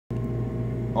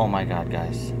Oh my god,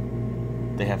 guys.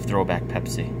 They have throwback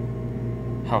Pepsi.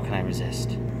 How can I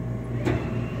resist?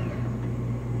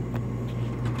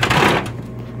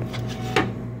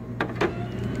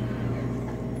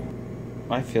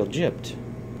 I feel gypped.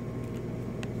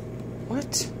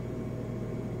 What?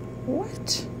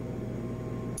 What?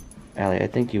 Allie, I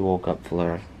think you woke up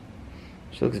Fleur.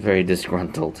 She looks very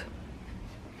disgruntled.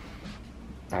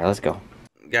 Alright, let's go.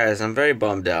 Guys, I'm very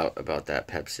bummed out about that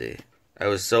Pepsi. I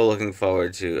was so looking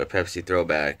forward to a Pepsi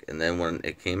throwback, and then when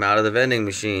it came out of the vending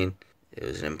machine, it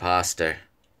was an imposter.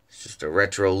 It's just a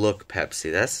retro look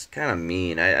Pepsi. That's kind of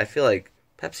mean. I feel like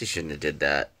Pepsi shouldn't have did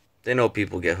that. They know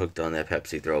people get hooked on that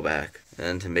Pepsi throwback,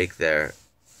 and to make their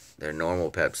normal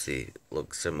Pepsi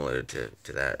look similar to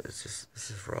that, it's just,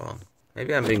 this is wrong.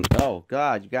 Maybe I'm being... Oh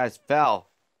god, you guys fell.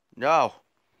 No.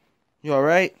 You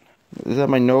alright? Is that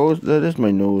my nose? That is my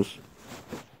nose.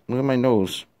 Look at my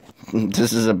nose.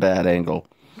 This is a bad angle.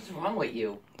 What's wrong with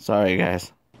you? Sorry,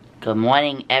 guys. Good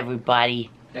morning, everybody.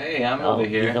 Hey, I'm over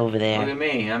here. He's over there. Look at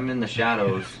me. I'm in the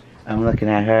shadows. I'm looking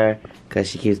at her because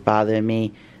she keeps bothering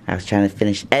me. I was trying to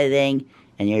finish editing,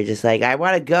 and you're just like, I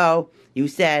want to go. You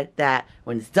said that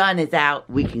when the sun is out,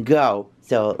 we can go.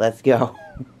 So, let's go.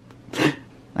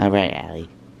 Alright, Allie.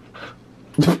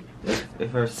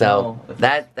 If her smell, So,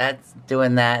 that's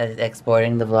doing that,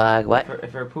 exporting the vlog. What?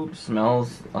 If her poop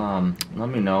smells, let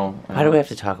me know. Why do we have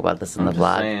to talk about this in the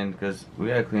vlog? I'm just saying, because we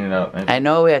gotta clean it up. I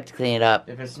know we have to clean it up.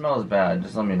 If it smells bad,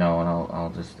 just let me know and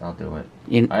I'll do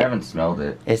it. I haven't smelled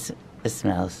it. It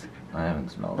smells. I haven't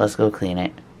smelled Let's go clean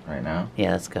it. Right now?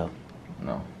 Yeah, let's go.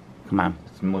 No. Come on.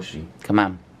 It's mushy. Come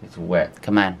on. It's wet.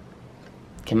 Come on.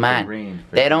 Come on.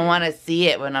 They don't want to see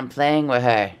it when I'm playing with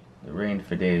her. It rained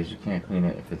for days. You can't clean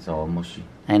it if it's all mushy.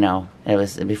 I know. It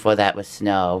was before that was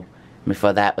snow.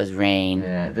 Before that was rain.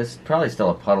 Yeah, there's probably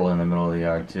still a puddle in the middle of the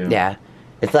yard too. Yeah.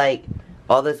 It's like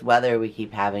all this weather we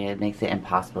keep having, it makes it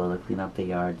impossible to clean up the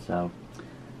yard, so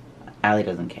Allie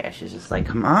doesn't care. She's just like,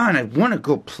 come on, I want to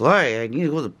go play. I need to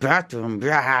go to the bathroom.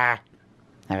 Blah.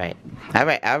 Alright.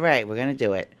 Alright. We're gonna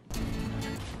do it.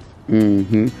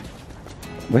 Mm-hmm.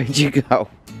 Where'd you go?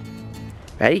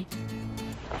 Ready?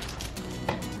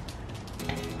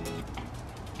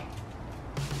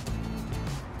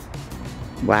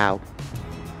 Wow.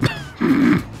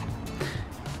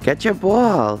 Get your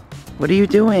ball. What are you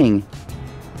doing?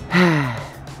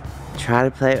 Try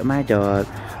to play it with my dog.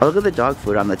 Oh, look at the dog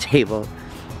food on the table.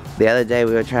 The other day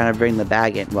we were trying to bring the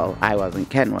bag in. Well, I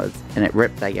wasn't, Ken was. And it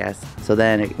ripped, I guess. So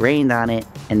then it rained on it.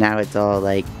 And now it's all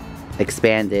like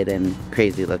expanded and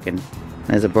crazy looking.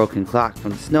 There's a broken clock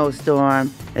from the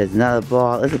snowstorm. There's another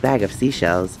ball. There's a bag of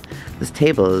seashells. This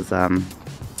table is,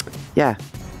 yeah.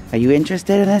 Are you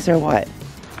interested in this or what?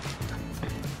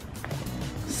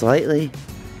 Slightly.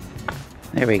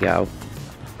 There we go.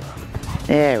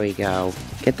 There we go.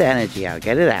 Get the energy out.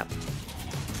 Get it out.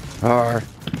 Or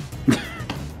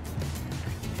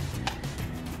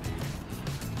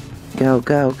go,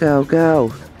 go, go,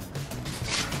 go.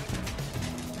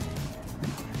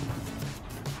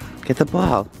 Get the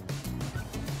ball.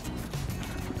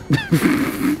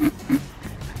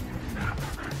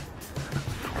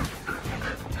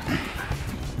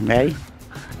 Ready?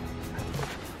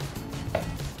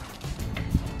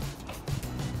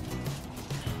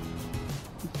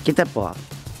 Get that ball.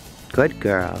 Good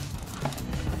girl.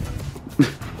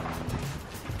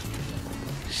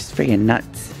 She's freaking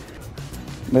nuts.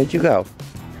 Where'd you go?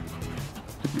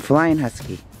 Flying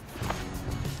husky.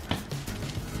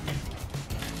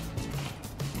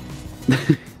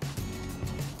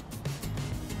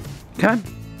 Come on.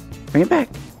 Bring it back.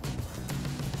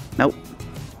 Nope.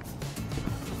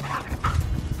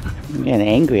 I'm getting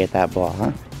angry at that ball,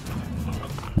 huh?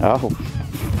 Oh.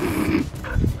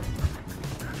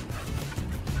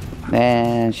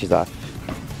 And she's off.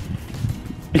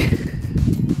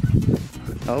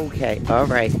 Okay,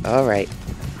 alright.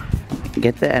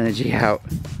 Get the energy out.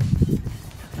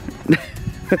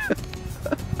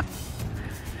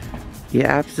 You're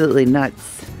absolutely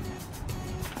nuts.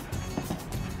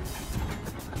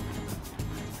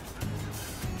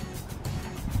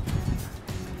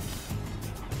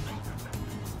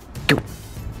 Go.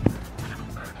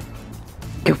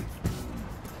 Go.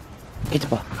 Get the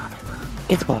ball.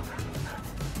 Get the ball.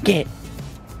 Get.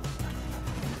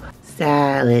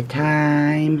 Salad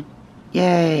time.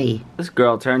 Yay. This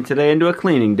girl turned today into a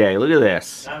cleaning day. Look at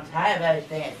this. I'm tired of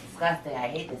everything. It's disgusting. I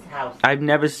hate this house. I've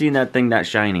never seen that thing that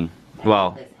shiny.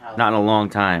 Well, not in a long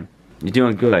time. You're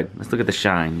doing good. Let's look at the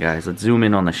shine, guys. Let's zoom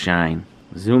in on the shine.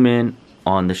 Zoom in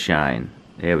on the shine.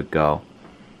 There we go.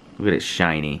 Look at it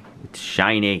shiny. It's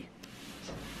shiny.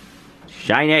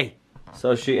 Shiny.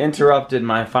 So she interrupted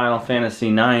my Final Fantasy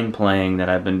IX playing that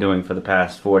I've been doing for the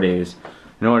past 4 days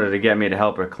in order to get me to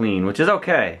help her clean, which is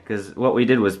okay, because what we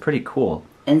did was pretty cool.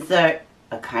 Insert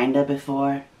a kinda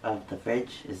before of the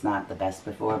fridge. It's not the best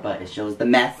before, but it shows the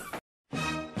mess.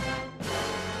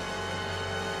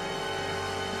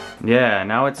 Yeah,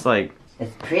 now it's like...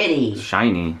 It's pretty.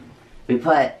 Shiny. We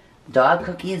put dog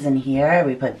cookies in here.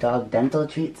 We put dog dental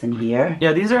treats in here.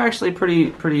 Yeah, these are actually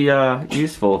pretty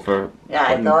useful for... Yeah,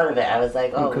 I thought of it. I was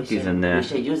like, oh, cookies in there. We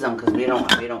should use them because we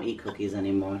don't eat cookies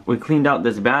anymore. We cleaned out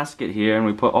this basket here and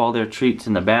we put all their treats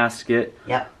in the basket.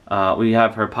 Yep. We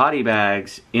have her potty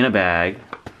bags in a bag,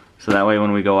 so that way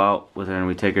when we go out with her and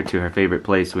we take her to her favorite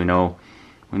place, we know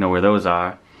where those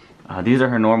are. These are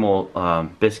her normal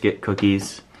biscuit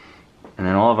cookies. And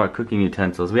then all of our cooking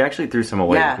utensils. We actually threw some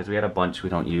away because we had a bunch we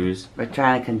don't use. We're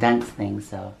trying to condense things,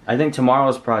 so. I think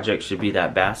tomorrow's project should be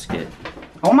that basket.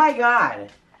 Oh my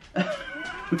god! That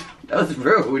was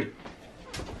rude.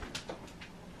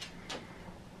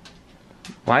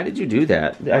 Why did you do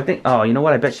that? I think, oh, you know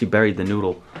what? I bet she buried the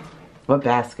noodle. What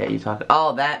basket are you talking?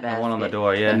 Oh, that basket. The one on the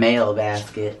door, yeah. The mail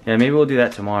basket. Yeah, maybe we'll do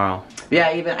that tomorrow.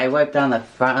 Yeah, even I wiped down the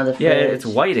front of the fridge. Yeah, it's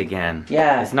white again.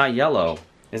 Yeah. It's not yellow.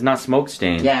 It's not smoke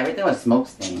stained. Yeah, everything was smoke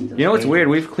stained. You know what's weird?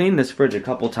 We've cleaned this fridge a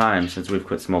couple times since we've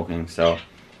quit smoking, so.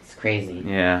 It's crazy.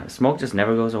 Yeah, smoke just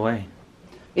never goes away.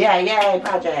 Yeah, yay,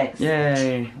 projects.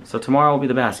 Yay. So tomorrow will be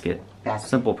the basket. Basket.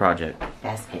 Simple project.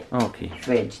 Basket. Okay.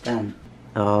 Fridge, done.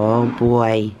 Oh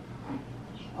boy.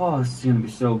 Oh, this is gonna be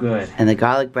so good. And the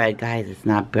garlic bread, guys, it's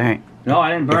not burnt. No,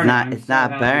 I didn't burn it. It's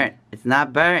not burnt. It's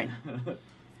not burnt.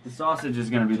 The sausage is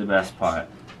gonna be the best part.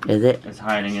 Is it? It's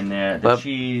hiding in there. The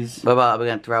cheese. What about, are we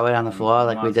gonna throw it on the floor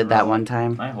like we did that one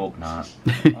time? I hope not.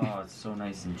 Oh, it's so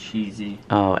nice and cheesy.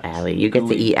 Oh, Allie, you get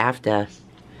to eat after.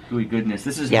 Gooey goodness.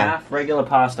 This is half regular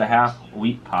pasta, half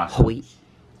wheat pasta. Wheat.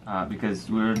 Because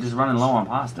we're just running low on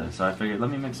pasta, so I figured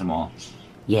let me mix them all.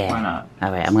 Yeah. Why not?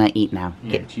 All right, I'm gonna eat now.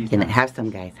 Yeah, Get in it. Have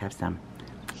some, guys. Have some.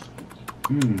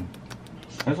 Mmm.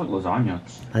 That's like lasagna.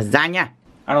 Lasagna.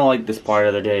 I don't like this part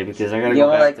of the day because I gotta you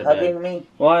go back like to bed. hugging me?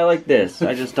 Well, I like this.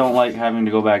 I just don't like having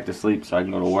to go back to sleep so I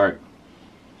can go to work.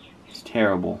 It's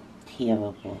terrible.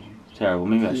 Terrible. It's terrible.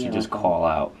 Maybe I should just call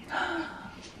out.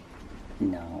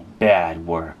 No. Bad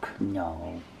work.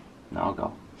 No. No, I'll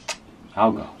go.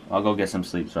 I'll go. I'll go get some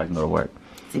sleep so I can go to work.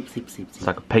 Sleep, sleep, sleep, sleep.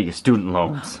 So I can pay your student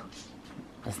loans.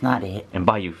 That's not it. And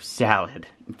buy you salad.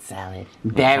 Salad.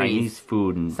 And Berries. Chinese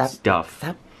food and Stop. stuff.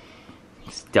 Stop.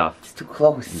 Stuff. It's too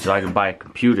close. And so I can buy a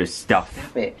computer stuff.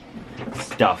 Stop it.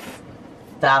 Stuff.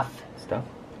 Stuff. Stuff.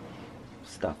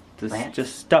 Stuff. Plants?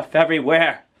 Just stuff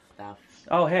everywhere. Stuff.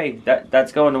 Oh, hey,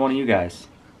 that's going to one of you guys.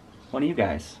 One of you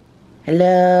guys.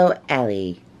 Hello,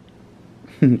 Ellie.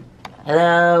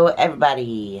 Hello,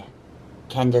 everybody.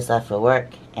 Ken just left for work,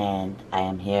 and I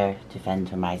am here to fend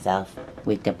for myself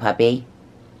with the puppy.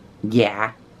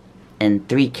 Yeah. And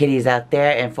 3 kitties out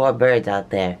there and 4 birds out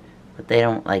there. But they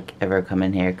don't, like, ever come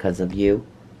in here because of you.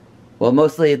 Well,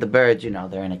 mostly the birds, you know,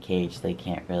 they're in a cage. They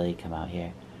can't really come out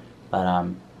here.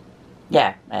 But,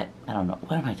 yeah, I don't know.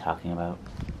 What am I talking about?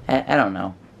 I don't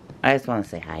know. I just want to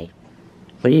say hi.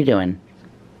 What are you doing?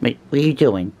 Wait, what are you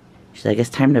doing? She's like, it's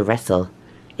time to wrestle.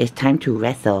 It's time to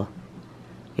wrestle.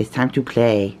 It's time to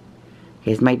play.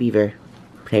 Here's my beaver.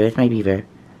 Play with my beaver.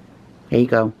 There you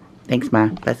go. Thanks, Ma.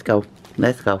 Let's go.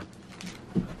 Let's go.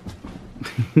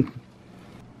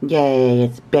 Yay,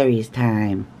 it's berries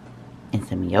time. And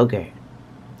some yogurt.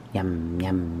 Yum,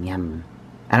 yum, yum.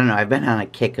 I don't know, I've been on a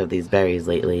kick of these berries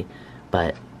lately.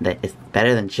 But it's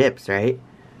better than chips, right?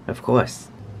 Of course.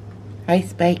 Hi,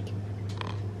 Spike.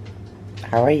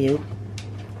 How are you?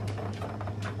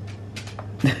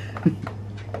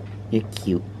 You're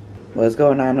cute. What's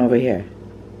going on over here?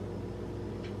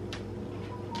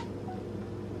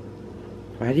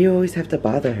 Why do you always have to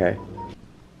bother her?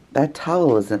 That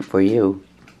towel isn't for you,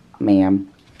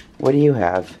 ma'am. What do you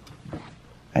have?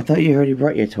 I thought you already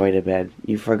brought your toy to bed.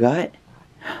 You forgot?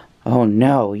 Oh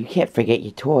no, you can't forget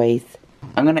your toys.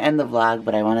 I'm gonna end the vlog,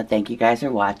 but I want to thank you guys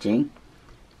for watching.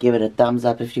 Give it a thumbs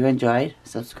up if you enjoyed.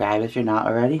 Subscribe if you're not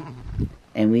already.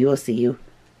 And we will see you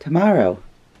tomorrow.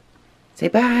 Say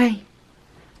bye.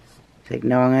 She's like,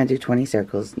 no, I'm gonna do 20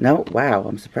 circles. No, wow,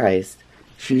 I'm surprised.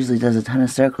 She usually does a ton of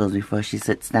circles before she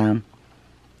sits down.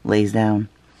 Lays down.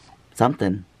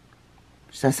 Something.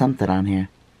 She says something on here.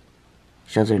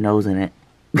 Shoves her nose in it.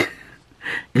 Good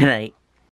night.